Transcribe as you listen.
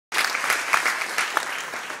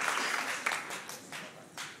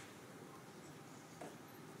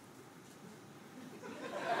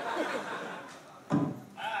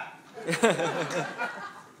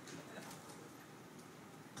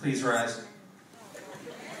Please rise.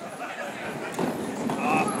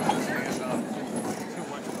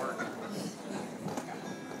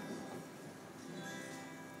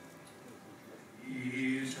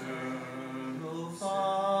 Eternal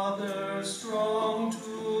Father, strong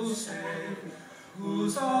to save,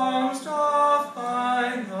 whose arms doth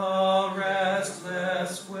bind the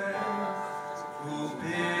restless wave, who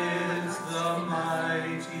bids the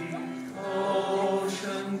mighty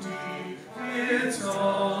ocean deep its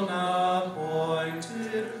own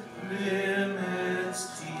appointed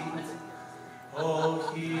limits keep.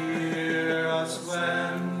 Oh, hear us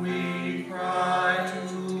when we cry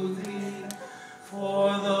to Thee,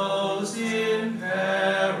 for those in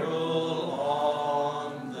peril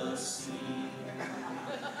on the sea.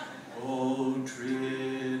 O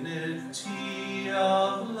Trinity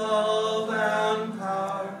of love and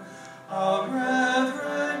power, our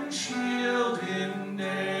brethren shield in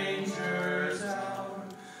danger's hour,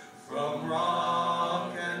 from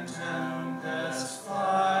rock and tempest,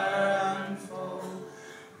 fire and foe,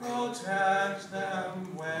 protect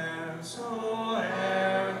them wheresoe'er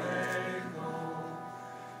they go.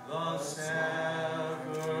 Thus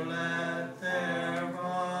ever let their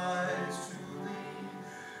eyes to Thee,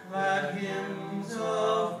 let hymns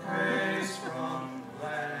of praise from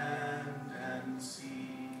land and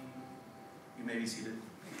sea. You may be seated.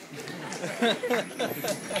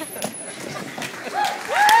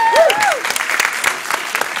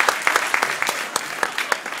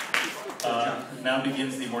 Now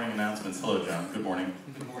begins the morning announcements. Hello, John. Good morning.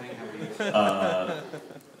 Good morning, how are you?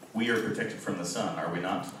 We are protected from the sun, are we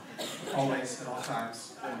not? Always, at all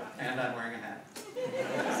times. And I'm wearing a hat.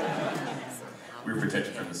 We're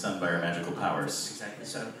protected from the sun by our magical powers. Exactly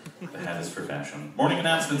so. The hat is for fashion. Morning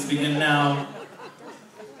announcements begin now.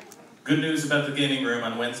 Good news about the gaming room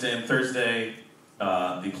on Wednesday and Thursday.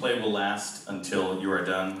 The play will last until you are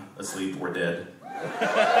done, asleep, or dead.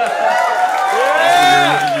 Also,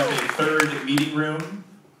 we're opening up a third meeting room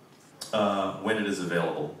when it is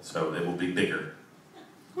available, so it will be bigger.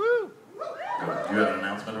 Woo! Do you have an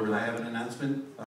announcement over there? I have an announcement.